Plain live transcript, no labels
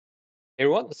Hey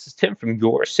everyone, this is Tim from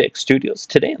Your Six Studios.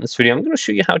 Today in this video, I'm going to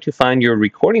show you how to find your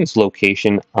recordings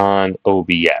location on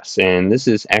OBS. And this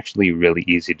is actually really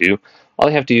easy to do. All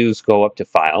you have to do is go up to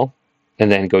File,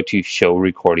 and then go to Show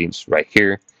Recordings right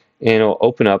here. And it'll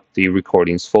open up the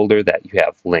recordings folder that you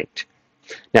have linked.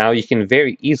 Now you can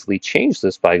very easily change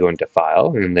this by going to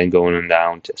File, and then going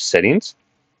down to Settings,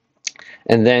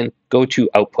 and then go to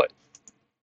Output.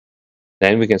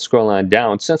 Then we can scroll on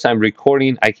down. Since I'm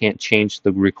recording, I can't change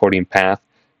the recording path,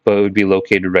 but it would be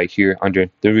located right here under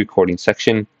the recording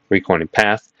section, recording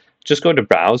path. Just go to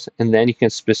browse, and then you can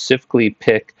specifically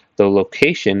pick the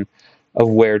location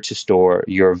of where to store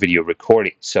your video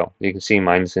recording. So you can see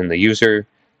mine's in the user,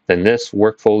 then this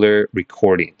work folder,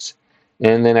 recordings.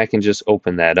 And then I can just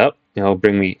open that up, and it'll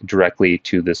bring me directly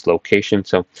to this location.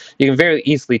 So you can very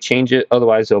easily change it.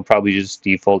 Otherwise, it'll probably just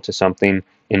default to something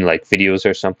in like videos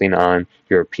or something on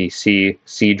your PC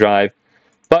C drive.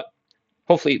 But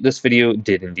hopefully this video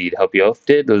did indeed help you out. If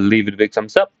it did, leave it a big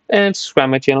thumbs up and subscribe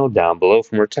my channel down below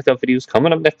for more tech up videos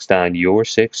coming up next on Your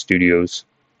Six Studios.